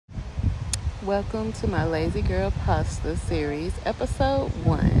Welcome to my Lazy Girl Pasta series, episode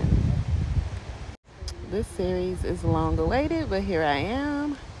 1. This series is long awaited, but here I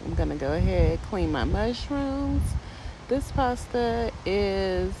am. I'm going to go ahead and clean my mushrooms. This pasta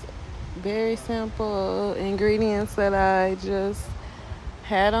is very simple ingredients that I just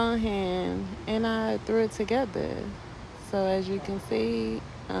had on hand and I threw it together. So as you can see,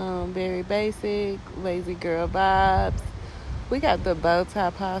 very basic, lazy girl vibes. We got the bow tie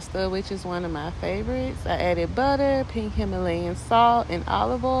pasta, which is one of my favorites. I added butter, pink Himalayan salt, and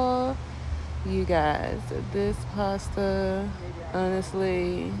olive oil. You guys, this pasta,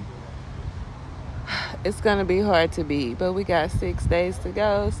 honestly, it's going to be hard to beat. But we got 6 days to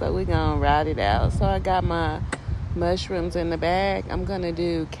go, so we're going to ride it out. So I got my mushrooms in the bag. I'm going to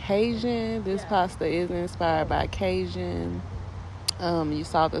do Cajun. This pasta is inspired by Cajun. You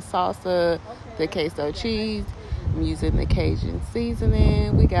saw the salsa, the queso cheese. I'm using the Cajun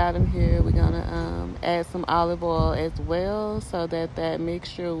seasoning. We got them here. We're going to add some olive oil as well so that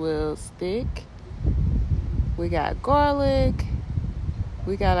mixture will stick. We got garlic.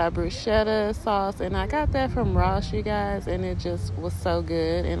 We got our bruschetta sauce. And I got that from Ross, you guys. And it just was so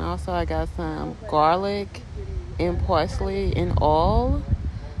good. And also I got some garlic and parsley and oil.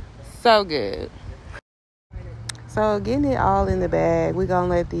 So good. So getting it all in the bag. We're going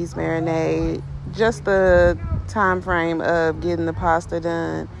to let these marinate. Just the time frame of getting the pasta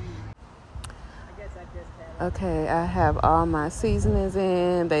done. Okay, I have all my seasonings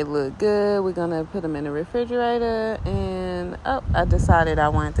in. They look good. We're going to put them in the refrigerator. And, I decided I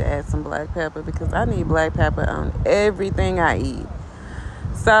wanted to add some black pepper because I need black pepper on everything I eat.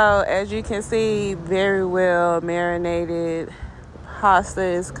 So, as you can see, very well marinated pasta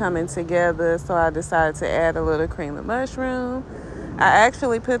is coming together. So, I decided to add a little cream of mushroom. I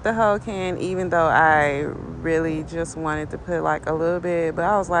actually put the whole can, even though I really just wanted to put like a little bit, but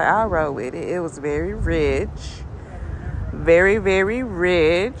I was like, I'll roll with it. It was very rich, very, very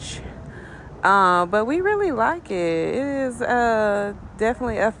rich. But we really like it. It is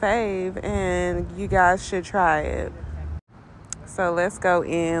definitely a fave, and you guys should try it. So let's go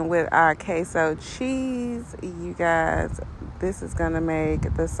in with our queso cheese. You guys, this is going to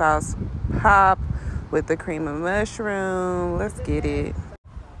make the sauce pop with the cream of mushroom. Let's get it.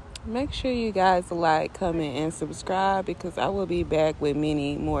 Make sure you guys like, comment, and subscribe because I will be back with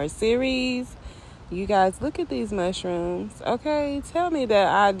many more series. You guys, look at these mushrooms. Okay, tell me that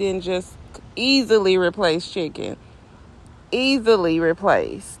I didn't just easily replace chicken. Easily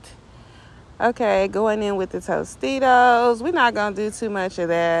replaced. Okay, going in with the Tostitos. We're not going to do too much of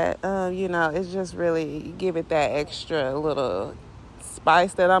that. It's just really give it that extra little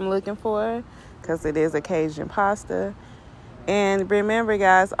spice that I'm looking for, because it is a Cajun pasta. And remember,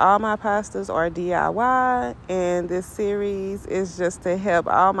 guys, all my pastas are DIY, and this series is just to help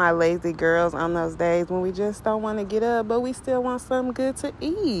all my lazy girls on those days when we just don't want to get up, but we still want something good to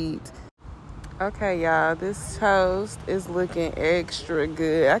eat. Okay, y'all, this toast is looking extra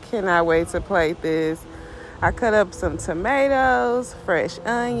good. I cannot wait to plate this. I cut up some tomatoes, fresh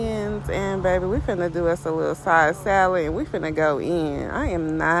onions, and baby, we finna do us a little side salad, and we finna go in. I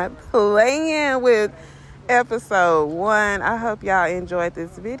am not playing with episode 1. I hope y'all enjoyed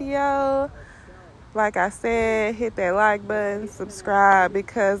this video. Like I said, hit that like button, subscribe,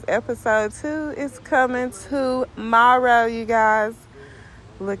 because episode 2 is coming tomorrow, you guys.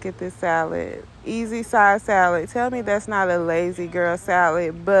 Look at this salad. Easy side salad. Tell me that's not a lazy girl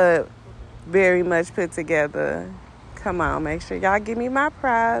salad, but very much put together. Come on, make sure y'all give me my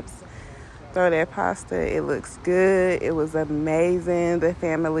props. Throw that pasta. It looks good. It was amazing. The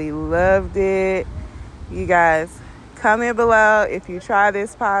family loved it. You guys, comment below if you try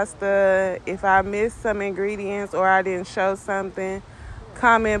this pasta. If I missed some ingredients or I didn't show something,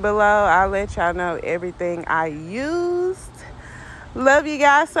 comment below. I'll let y'all know everything I used. Love you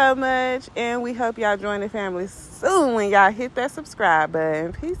guys so much, and we hope y'all join the family soon when y'all hit that subscribe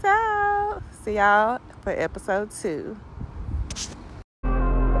button. Peace out. See y'all for episode 2.